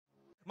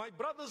My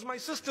brothers, my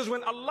sisters,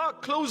 when Allah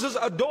closes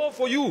a door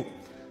for you,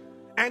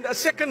 and a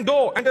second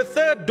door, and a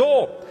third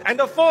door, and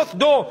a fourth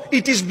door,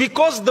 it is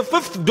because the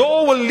fifth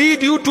door will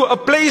lead you to a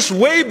place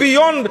way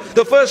beyond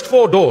the first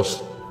four doors.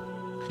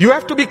 You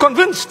have to be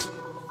convinced.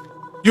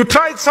 You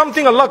tried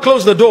something, Allah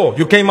closed the door,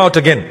 you came out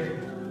again.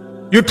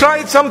 You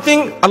tried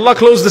something, Allah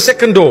closed the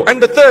second door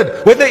and the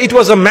third. Whether it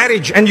was a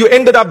marriage and you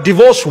ended up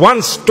divorced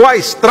once,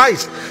 twice,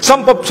 thrice.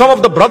 Some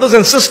of the brothers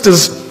and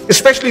sisters,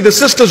 especially the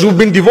sisters who've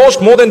been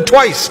divorced more than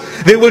twice,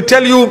 they will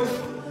tell you,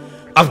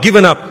 I've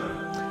given up.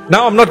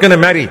 Now I'm not going to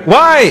marry.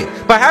 Why?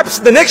 Perhaps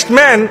the next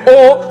man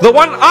or the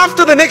one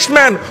after the next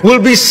man will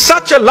be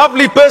such a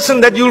lovely person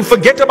that you'll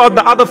forget about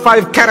the other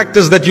 5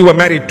 characters that you were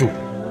married to.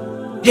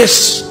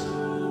 Yes.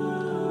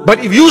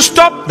 But if you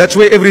stop, that's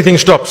where everything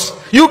stops.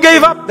 You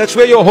gave up, that's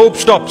where your hope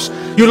stops.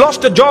 You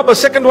lost a job, a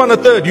second one, a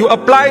third. You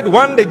applied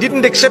one, they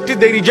didn't accept it,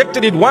 they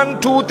rejected it.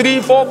 1, 2, 3,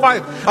 4,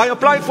 5. I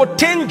applied for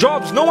 10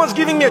 jobs, no one's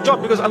giving me a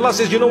job because Allah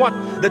says, you know what?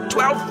 The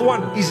 12th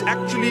one is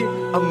actually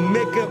a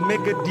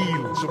mega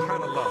deal.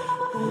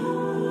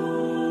 Subhanallah.